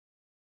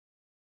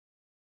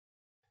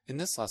In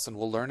this lesson,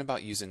 we'll learn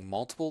about using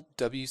multiple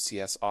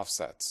WCS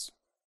offsets.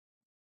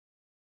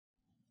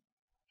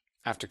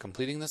 After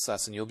completing this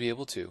lesson, you'll be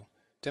able to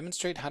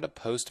demonstrate how to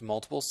post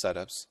multiple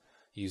setups,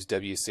 use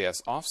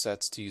WCS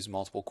offsets to use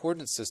multiple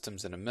coordinate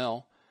systems in a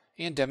mill,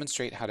 and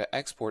demonstrate how to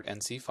export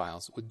NC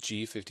files with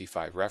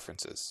G55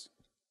 references.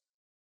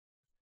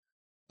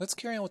 Let's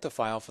carry on with the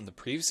file from the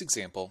previous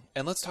example,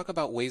 and let's talk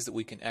about ways that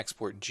we can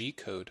export G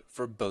code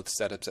for both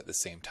setups at the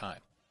same time.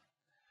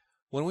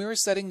 When we were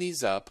setting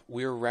these up,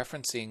 we were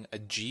referencing a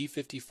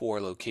G54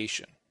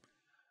 location.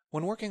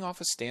 When working off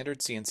a standard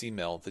CNC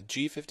mill, the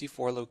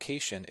G54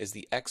 location is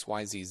the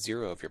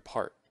XYZ0 of your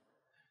part.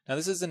 Now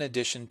this is in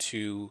addition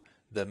to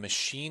the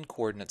machine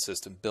coordinate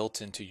system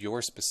built into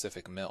your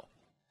specific mill.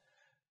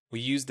 We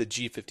use the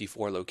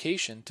G54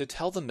 location to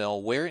tell the mill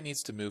where it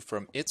needs to move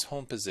from its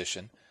home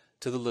position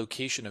to the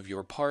location of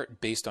your part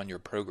based on your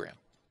program.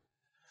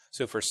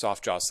 So for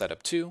Softjaw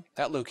Setup 2,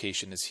 that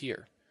location is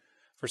here.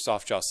 For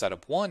Softjaw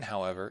Setup 1,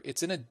 however,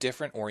 it's in a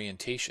different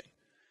orientation.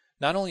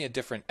 Not only a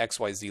different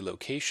XYZ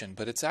location,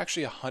 but it's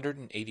actually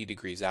 180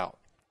 degrees out.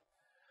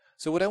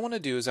 So what I want to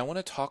do is I want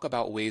to talk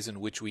about ways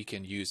in which we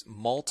can use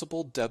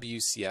multiple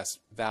WCS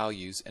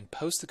values and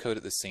post the code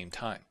at the same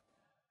time.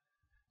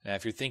 Now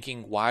if you're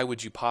thinking, why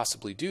would you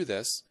possibly do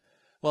this?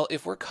 Well,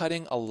 if we're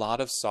cutting a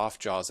lot of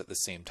soft jaws at the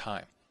same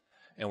time,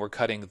 and we're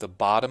cutting the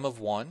bottom of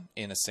one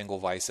in a single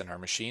vise in our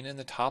machine and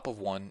the top of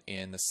one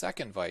in the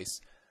second vise,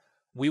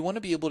 we want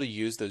to be able to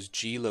use those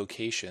G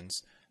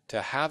locations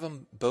to have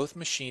them both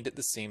machined at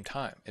the same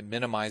time. It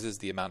minimizes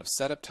the amount of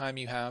setup time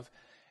you have,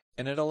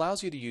 and it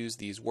allows you to use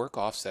these work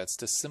offsets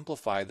to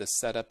simplify the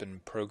setup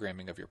and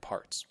programming of your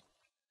parts.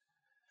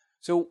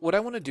 So what I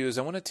want to do is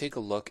I want to take a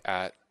look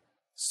at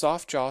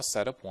Softjaw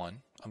Setup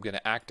 1. I'm going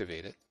to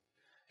activate it,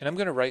 and I'm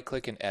going to right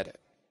click and edit.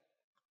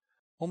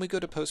 When we go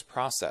to post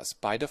process,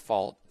 by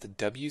default, the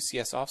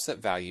WCS offset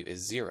value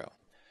is 0.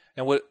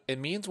 And what it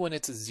means when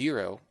it's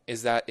 0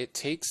 is that it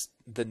takes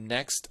the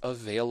next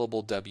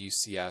available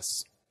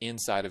WCS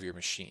inside of your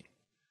machine.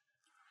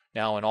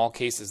 Now, in all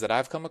cases that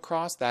I've come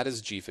across, that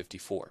is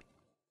G54.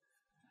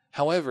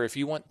 However, if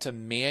you want to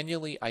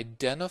manually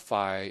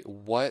identify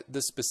what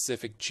the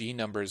specific G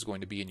number is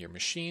going to be in your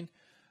machine,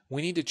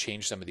 we need to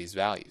change some of these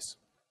values.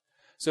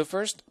 So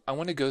first, I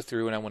want to go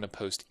through and I want to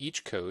post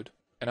each code,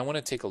 and I want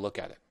to take a look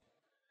at it.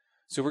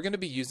 So we're going to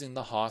be using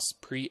the Haas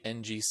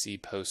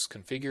pre-NGC post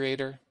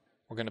configurator.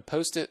 We're going to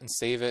post it and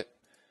save it,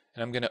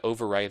 and I'm going to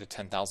overwrite a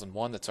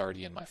 10001 that's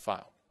already in my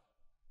file.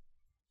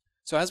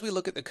 So as we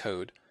look at the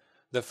code,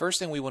 the first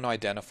thing we want to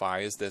identify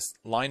is this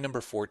line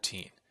number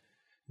 14,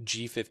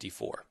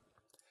 G54.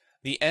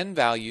 The N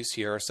values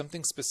here are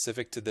something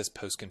specific to this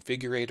post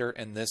configurator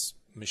and this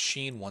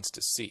machine wants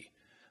to see.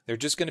 They're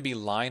just going to be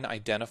line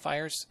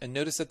identifiers, and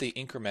notice that they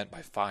increment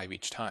by 5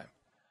 each time.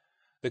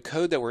 The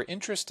code that we're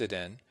interested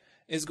in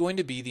is going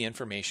to be the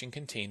information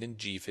contained in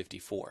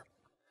G54.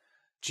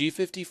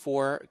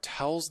 G54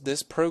 tells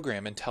this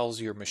program and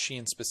tells your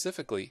machine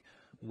specifically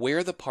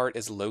where the part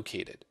is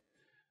located.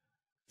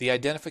 The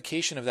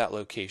identification of that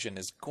location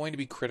is going to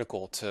be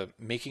critical to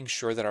making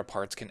sure that our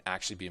parts can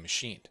actually be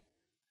machined.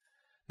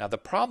 Now the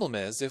problem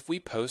is if we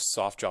post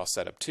Softjaw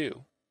Setup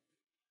 2,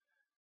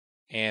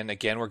 and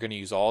again we're going to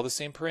use all the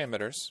same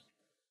parameters,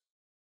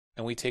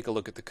 and we take a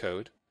look at the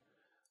code,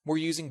 we're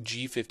using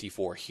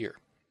G54 here.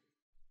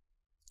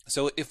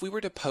 So if we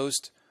were to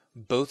post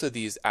both of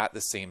these at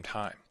the same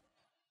time,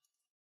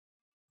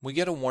 we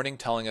get a warning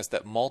telling us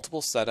that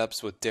multiple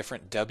setups with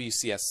different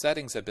WCS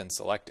settings have been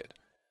selected.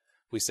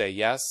 We say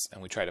yes,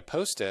 and we try to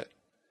post it,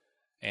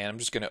 and I'm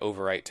just going to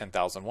overwrite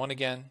 10001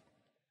 again.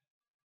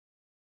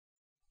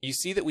 You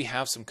see that we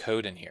have some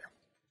code in here,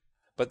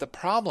 but the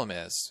problem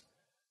is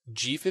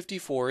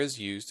G54 is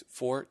used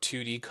for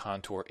 2D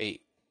Contour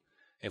 8.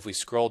 If we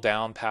scroll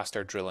down past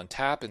our drill and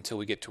tap until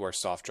we get to our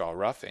Softjaw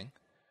roughing,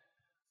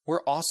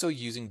 we're also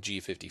using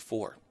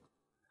G54.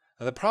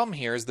 Now the problem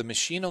here is the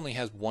machine only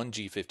has one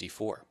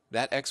G54.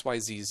 That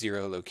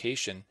XYZ0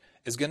 location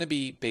is going to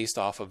be based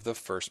off of the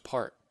first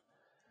part.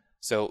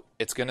 So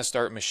it's going to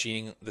start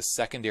machining the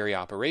secondary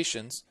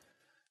operations,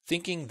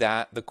 thinking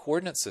that the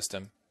coordinate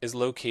system is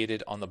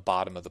located on the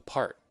bottom of the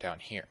part down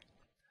here.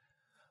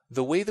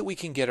 The way that we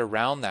can get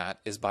around that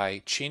is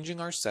by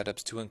changing our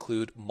setups to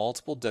include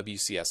multiple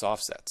WCS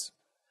offsets.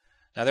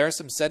 Now there are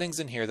some settings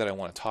in here that I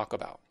want to talk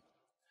about.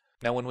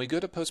 Now when we go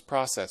to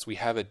post-process, we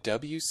have a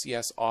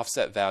WCS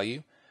offset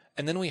value,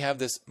 and then we have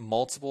this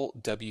multiple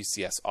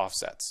WCS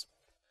offsets.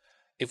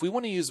 If we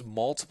want to use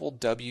multiple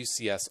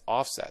WCS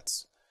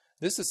offsets,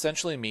 this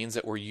essentially means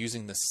that we're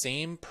using the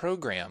same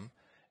program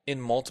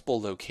in multiple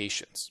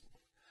locations.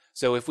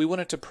 So if we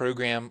wanted to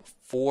program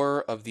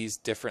 4 of these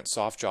different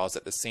Softjaws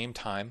at the same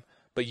time,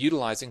 but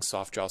utilizing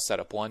Softjaw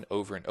Setup 1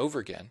 over and over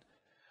again,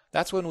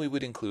 that's when we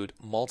would include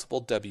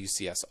multiple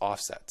WCS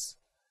offsets.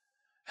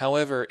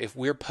 However, if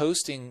we're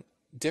posting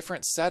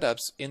different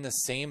setups in the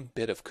same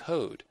bit of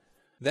code,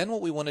 then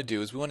what we want to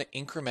do is we want to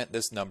increment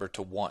this number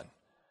to 1.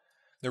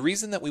 The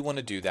reason that we want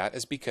to do that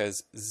is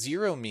because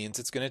 0 means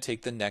it's going to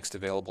take the next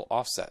available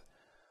offset.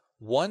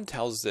 1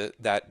 tells it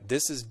that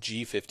this is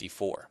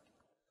G54.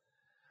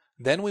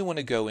 Then we want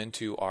to go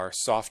into our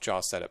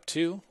Softjaw Setup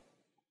 2,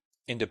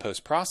 into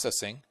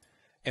Post-Processing,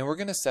 and we're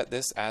going to set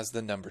this as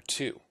the number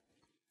 2.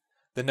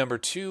 The number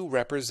 2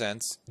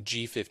 represents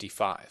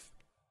G55.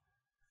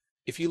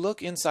 If you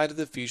look inside of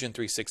the Fusion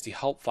 360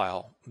 help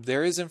file,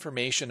 there is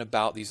information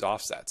about these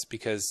offsets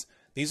because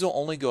these will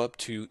only go up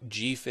to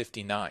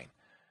G59.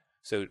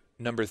 So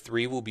number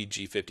 3 will be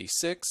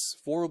G56,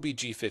 4 will be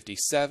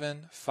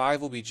G57,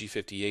 5 will be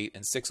G58,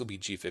 and 6 will be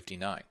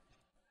G59.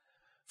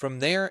 From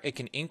there, it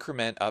can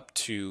increment up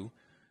to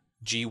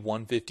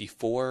G154,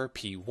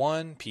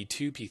 P1,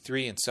 P2,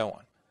 P3, and so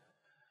on.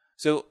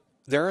 So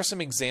there are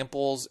some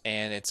examples,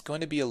 and it's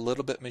going to be a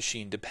little bit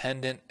machine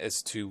dependent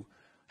as to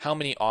how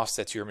many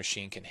offsets your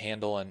machine can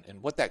handle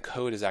and what that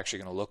code is actually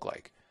going to look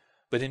like.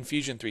 But in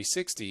Fusion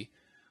 360,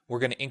 we're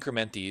going to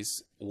increment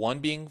these, 1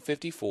 being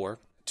 54,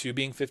 2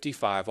 being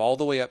 55, all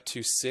the way up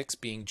to 6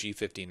 being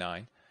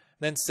G59.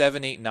 Then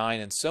 7, 8, 9,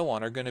 and so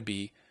on are going to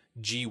be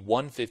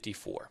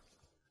G154.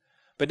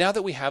 But now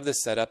that we have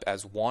this set up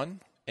as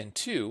 1 and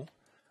 2,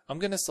 I'm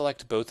going to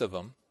select both of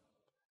them,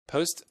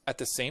 post at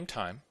the same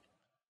time.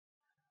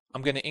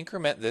 I'm going to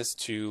increment this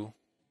to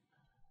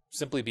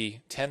simply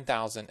be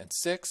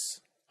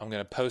 10,006. I'm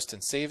going to post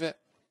and save it,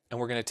 and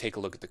we're going to take a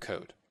look at the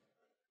code.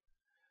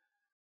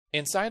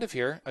 Inside of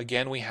here,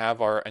 again, we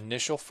have our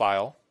initial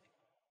file.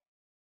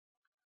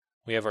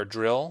 We have our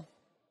drill,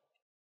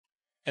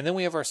 and then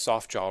we have our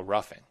Softjaw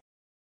roughing.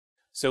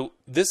 So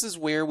this is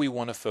where we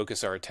want to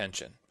focus our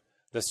attention.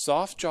 The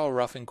Softjaw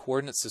roughing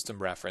coordinate system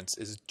reference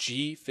is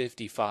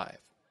G55.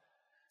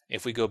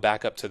 If we go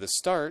back up to the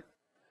start,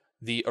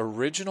 the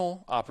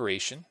original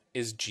operation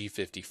is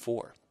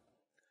G54.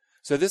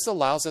 So this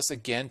allows us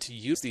again to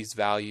use these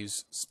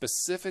values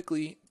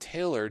specifically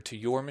tailored to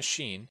your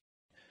machine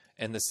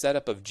and the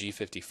setup of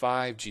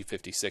G55,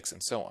 G56,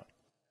 and so on.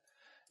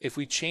 If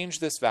we change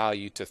this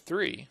value to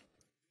 3,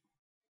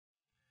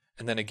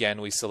 and then again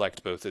we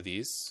select both of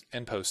these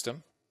and post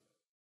them,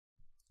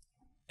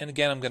 and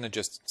again I'm going to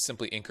just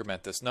simply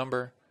increment this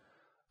number,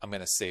 I'm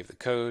going to save the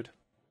code,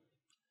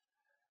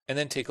 and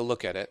then take a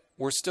look at it,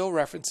 we're still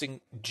referencing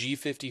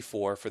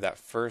G54 for that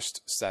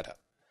first setup.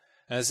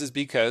 And this is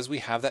because we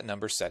have that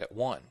number set at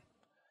 1.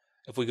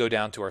 If we go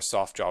down to our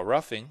Softjaw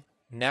roughing,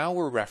 now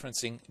we're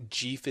referencing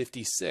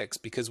G56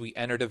 because we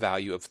entered a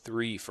value of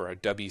 3 for our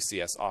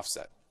WCS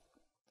offset.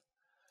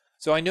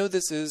 So I know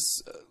this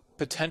is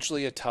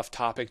potentially a tough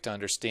topic to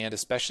understand,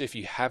 especially if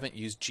you haven't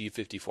used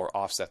G54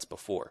 offsets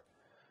before.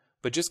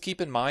 But just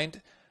keep in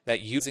mind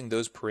that using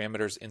those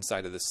parameters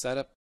inside of the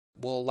setup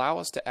will allow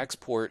us to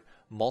export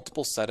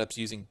multiple setups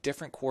using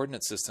different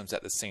coordinate systems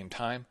at the same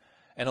time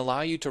and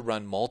allow you to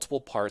run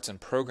multiple parts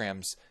and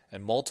programs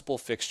and multiple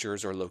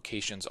fixtures or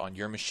locations on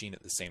your machine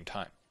at the same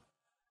time.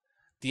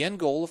 The end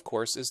goal, of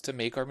course, is to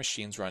make our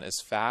machines run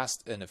as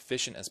fast and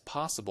efficient as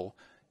possible,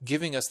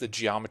 giving us the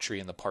geometry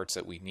and the parts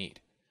that we need.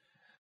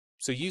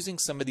 So using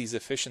some of these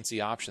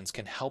efficiency options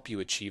can help you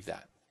achieve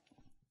that.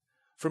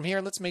 From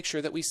here, let's make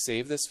sure that we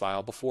save this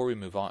file before we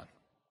move on.